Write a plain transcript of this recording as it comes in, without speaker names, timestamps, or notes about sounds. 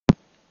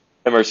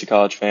Hey, Mercy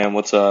College fam,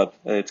 what's up?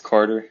 It's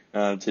Carter.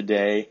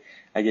 Today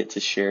I get to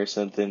share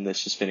something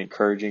that's just been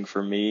encouraging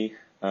for me.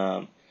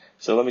 So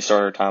let me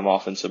start our time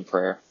off in some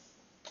prayer.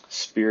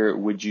 Spirit,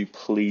 would you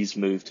please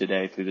move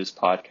today through this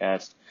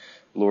podcast?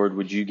 Lord,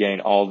 would you gain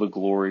all the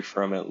glory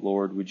from it?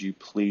 Lord, would you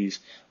please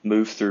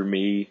move through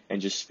me and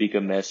just speak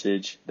a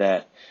message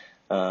that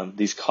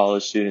these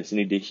college students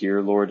need to hear,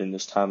 Lord, in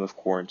this time of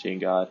quarantine,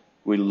 God.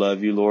 We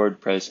love you,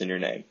 Lord. Pray this in your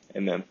name.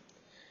 Amen.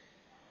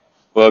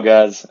 Well,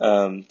 guys,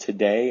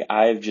 today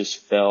I've just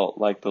felt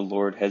like the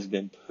Lord has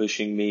been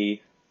pushing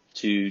me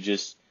to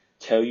just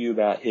tell you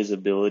about his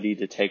ability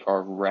to take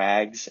our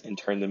rags and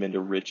turn them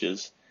into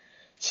riches.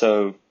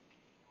 So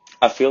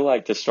I feel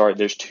like to start,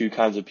 there's two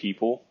kinds of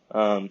people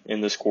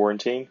in this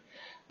quarantine.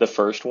 The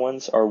first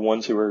ones are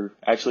ones who are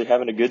actually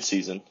having a good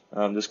season.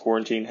 This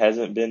quarantine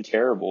hasn't been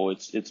terrible.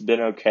 It's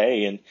been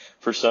okay, and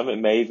for some it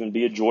may even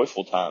be a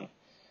joyful time.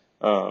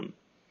 Um,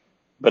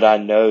 but I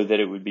know that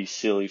it would be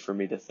silly for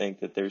me to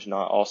think that there's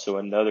not also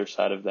another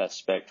side of that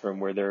spectrum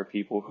where there are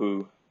people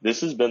who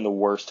this has been the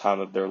worst time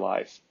of their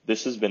life.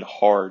 This has been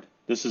hard.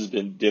 This has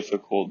been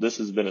difficult. This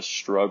has been a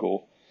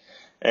struggle.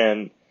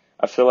 And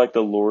I feel like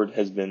the Lord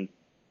has been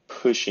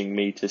pushing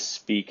me to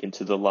speak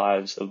into the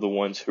lives of the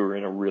ones who are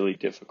in a really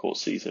difficult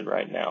season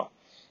right now.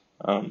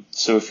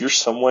 So if you're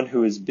someone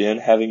who has been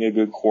having a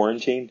good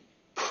quarantine,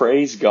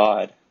 praise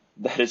God.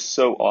 That is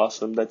so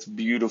awesome. That's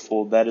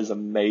beautiful. That is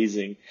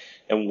amazing.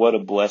 And what a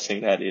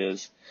blessing that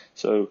is.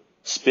 So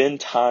spend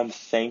time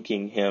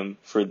thanking him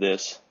for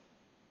this.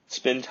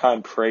 Spend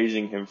time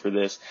praising him for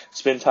this.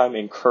 Spend time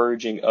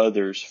encouraging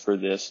others for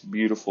this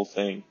beautiful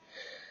thing.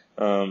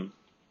 But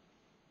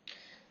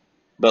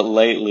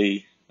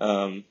lately,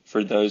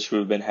 for those who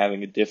have been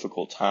having a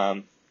difficult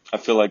time, I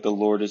feel like the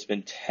Lord has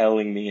been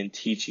telling me and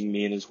teaching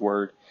me in his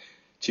word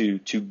to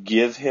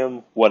give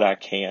him what I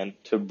can,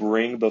 to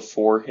bring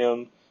before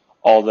him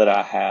all that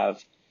I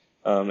have.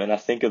 And I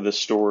think of the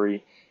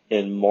story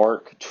in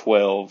Mark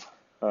 12.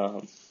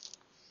 Let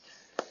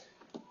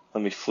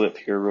me flip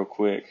here real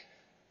quick.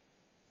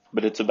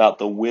 But it's about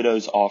the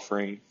widow's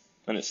offering.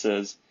 And it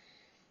says,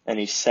 "And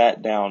he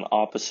sat down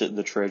opposite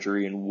the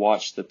treasury and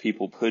watched the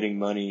people putting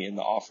money in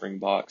the offering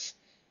box.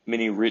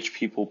 Many rich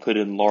people put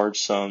in large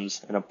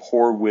sums, and a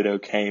poor widow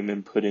came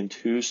and put in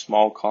 2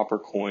 small copper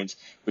coins,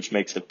 which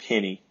makes a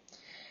penny.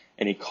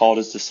 And he called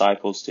his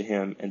disciples to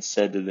him and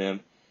said to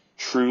them,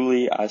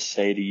 'Truly I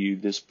say to you,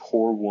 this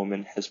poor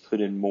woman has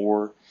put in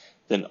more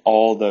than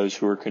all those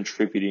who are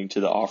contributing to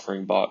the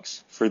offering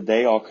box, for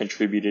they all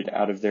contributed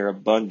out of their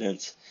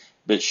abundance,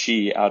 but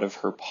she, out of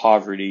her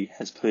poverty,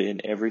 has put in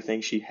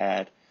everything she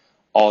had,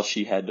 all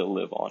she had to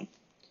live on.'"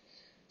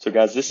 So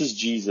guys, this is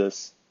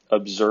Jesus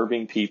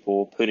observing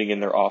people putting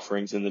in their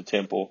offerings in the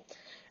temple,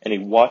 and he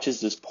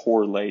watches this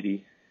poor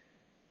lady.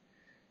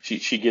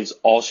 She gives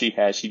all she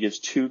has. She gives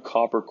 2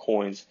 copper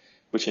coins,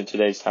 which in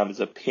today's time is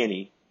a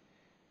penny.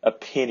 A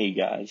penny,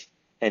 guys.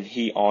 And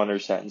he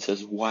honors that and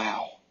says,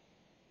 "Wow,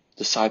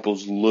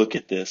 disciples, look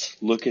at this.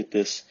 Look at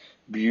this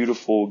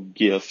beautiful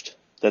gift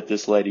that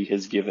this lady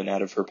has given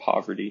out of her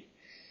poverty."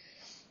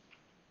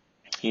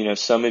 You know,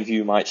 some of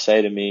you might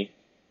say to me,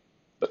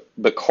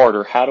 but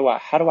Carter, how do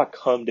I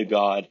come to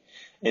God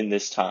in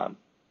this time?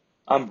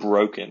 I'm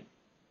broken.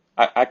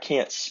 I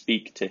can't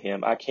speak to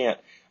him. I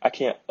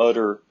can't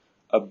utter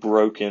a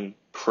broken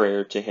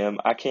prayer to him.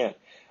 I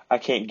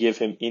can't give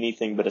him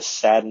anything but a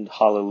saddened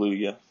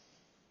hallelujah.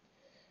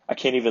 I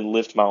can't even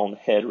lift my own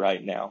head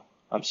right now.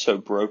 I'm so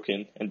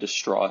broken and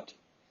distraught.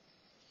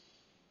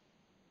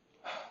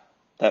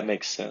 That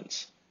makes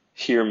sense.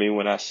 Hear me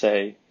when I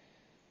say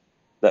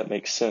that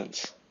makes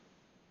sense.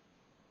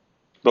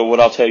 But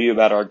what I'll tell you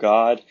about our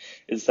God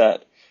is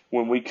that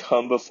when we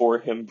come before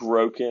him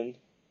broken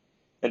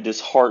and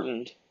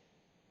disheartened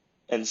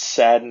and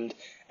saddened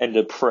and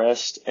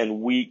depressed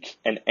and weak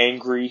and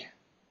angry,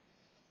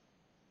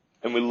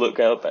 and we look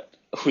up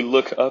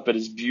at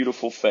his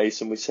beautiful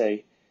face and we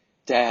say,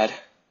 "Dad,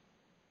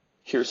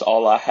 here's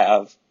all I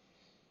have,"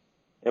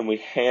 and we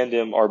hand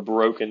him our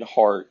broken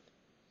heart,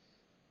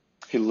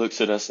 he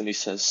looks at us and he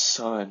says,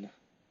 "Son,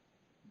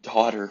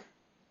 daughter,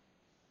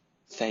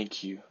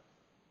 thank you.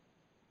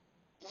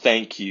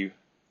 Thank you.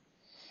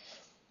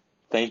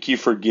 Thank you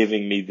for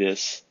giving me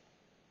this.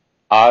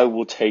 I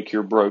will take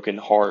your broken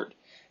heart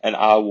and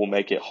I will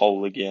make it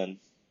whole again.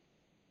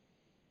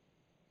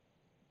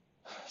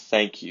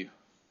 Thank you.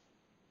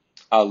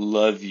 I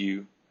love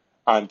you.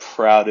 I'm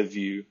proud of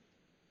you.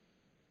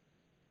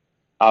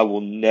 I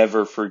will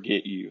never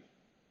forget you."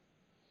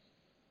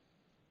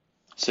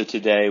 So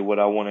today, what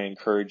I want to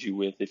encourage you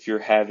with, if you're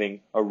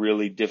having a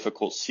really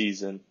difficult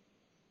season,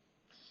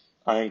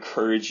 I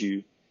encourage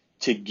you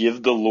to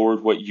give the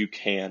Lord what you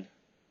can.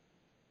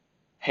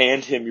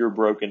 Hand him your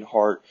broken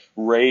heart.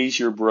 Raise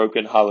your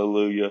broken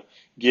hallelujah.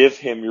 Give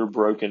him your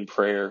broken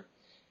prayer.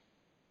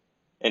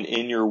 And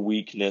in your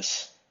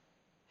weakness,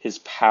 his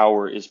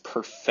power is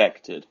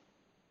perfected.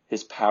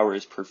 His power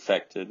is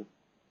perfected.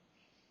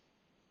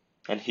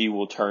 And he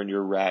will turn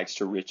your rags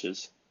to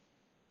riches.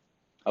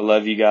 I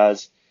love you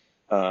guys.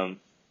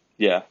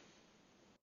 Yeah.